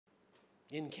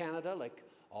In Canada, like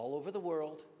all over the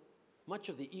world, much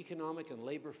of the economic and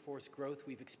labor force growth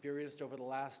we've experienced over the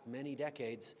last many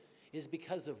decades is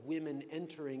because of women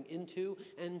entering into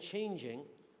and changing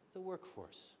the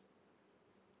workforce.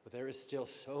 But there is still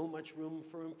so much room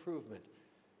for improvement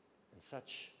and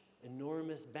such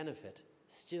enormous benefit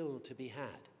still to be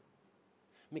had.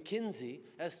 McKinsey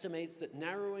estimates that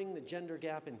narrowing the gender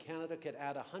gap in Canada could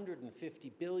add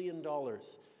 $150 billion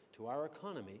to our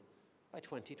economy by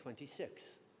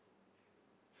 2026.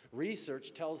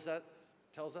 Research tells us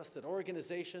that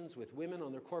organizations with women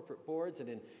on their corporate boards and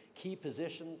in key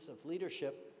positions of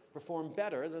leadership perform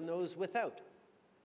better than those without